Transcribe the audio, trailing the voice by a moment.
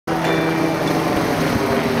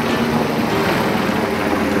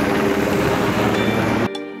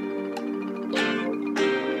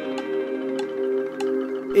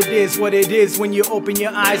is what it is when you open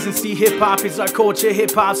your eyes and see hip-hop is our culture,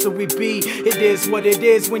 hip-hop so we be. It is what it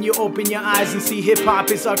is when you open your eyes and see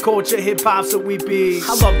hip-hop is our culture, hip-hop so we be.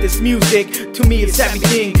 I love this music, to me it's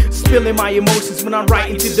everything. Spilling my emotions when I'm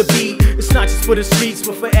writing to the beat. It's not just for the streets,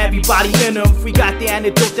 but for everybody in them. If we got the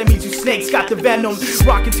antidote, that means you snakes got the venom.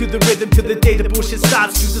 Rocking to the rhythm till the day the bullshit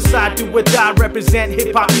stops. Choose a side, do or die, represent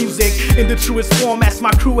hip-hop music in the truest form. Ask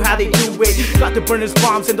my crew how they do it. Got the burners,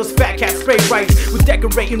 bombs, and those fat cats spray rights. We're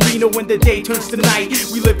decorating Reno when the day turns to night.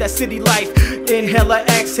 We live that city life, inhale or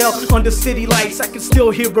exhale under city lights. I can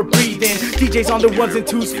still hear her breathing. DJs on the ones and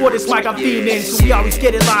twos, for this mic I'm feeling. So we always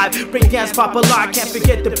get it live, break dance, pop a lot. Can't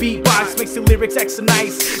forget the beatbox, makes the lyrics extra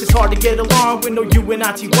nice. It's hard to get along with no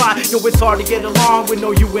U-N-I-T-Y. Yo, it's hard to get along with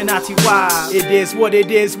no U-N-I-T-Y. It is what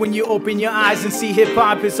it is when you open your eyes and see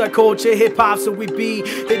hip-hop is our culture, hip-hop so we be.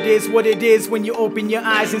 It is what it is when you open your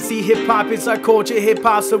eyes and see hip-hop is our culture,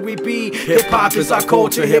 hip-hop so we be. Hip-hop is our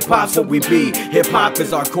culture, hip-hop's what we be. Hip-hop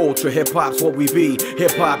is our culture, hip-hop's what we be.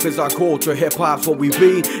 Hip-hop is our culture, hip-hop's what we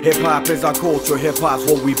be. Hip-hop is our culture, hip-hop's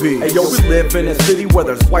what we be. Hey yo, we live in a city where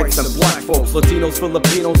there's whites and black folks, Latinos,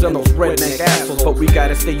 Filipinos, and those redneck assholes. But we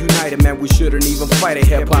gotta stay united, man, we shouldn't even fight it.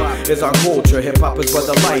 Hip-hop is our culture, hip-hop is where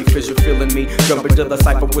the life is. You feeling me? Jump into the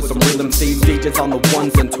cypher with some rhythm seeds. DJs on the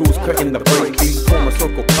ones and twos, cutting the break beats. Form a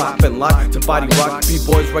circle, pop and lock to body rock.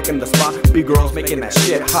 B-boys wrecking the spot, B-girls making that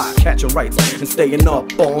shit hot. Catching rights and staying up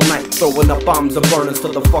all night, throwing up bombs and burners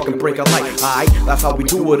till the fucking break of light. Aight, that's how we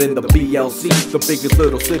do it in the BLC, the biggest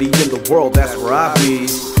little city in the world, that's where I be.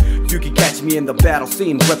 You can catch me in the battle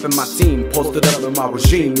scene, repping my team, posted up in my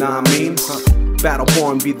regime, nah I mean.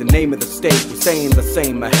 Battleborn be the name of the state, we staying the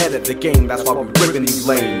same, ahead of the game, that's why we ripping these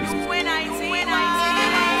lanes.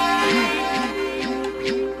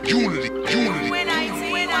 Unity.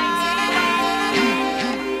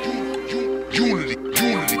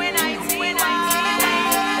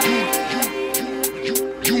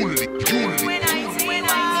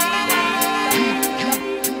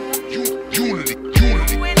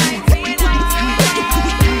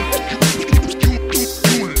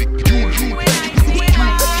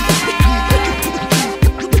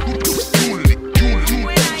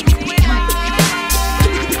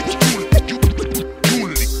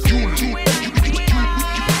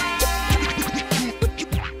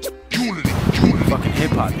 Fucking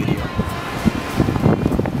hip-hop video.